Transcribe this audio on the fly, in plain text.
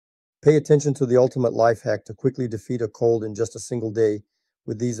Pay attention to the ultimate life hack to quickly defeat a cold in just a single day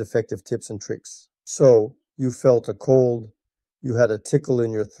with these effective tips and tricks. So, you felt a cold, you had a tickle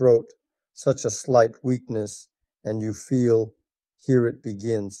in your throat, such a slight weakness, and you feel, here it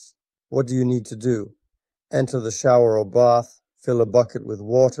begins. What do you need to do? Enter the shower or bath, fill a bucket with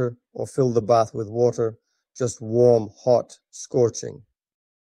water, or fill the bath with water, just warm, hot, scorching.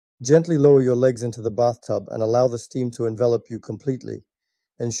 Gently lower your legs into the bathtub and allow the steam to envelop you completely,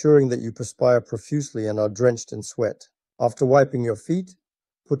 ensuring that you perspire profusely and are drenched in sweat. After wiping your feet,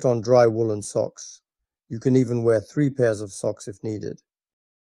 put on dry woolen socks. You can even wear 3 pairs of socks if needed.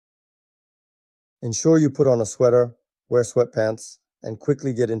 Ensure you put on a sweater, wear sweatpants, and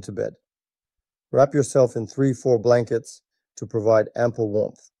quickly get into bed. Wrap yourself in 3-4 blankets to provide ample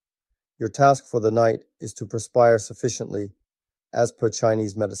warmth. Your task for the night is to perspire sufficiently, as per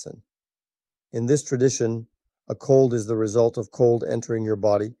Chinese medicine. In this tradition, a cold is the result of cold entering your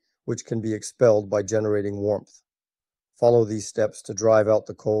body, which can be expelled by generating warmth. Follow these steps to drive out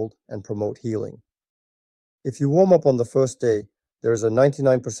the cold and promote healing. If you warm up on the first day, there is a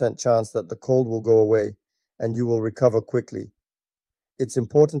 99% chance that the cold will go away and you will recover quickly. It's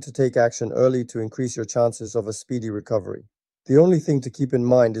important to take action early to increase your chances of a speedy recovery. The only thing to keep in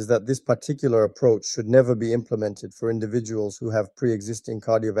mind is that this particular approach should never be implemented for individuals who have pre-existing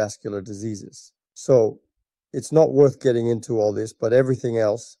cardiovascular diseases. So, it's not worth getting into all this, but everything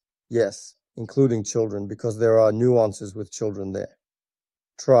else, yes, including children, because there are nuances with children there.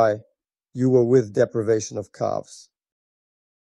 Try, you were with deprivation of calves.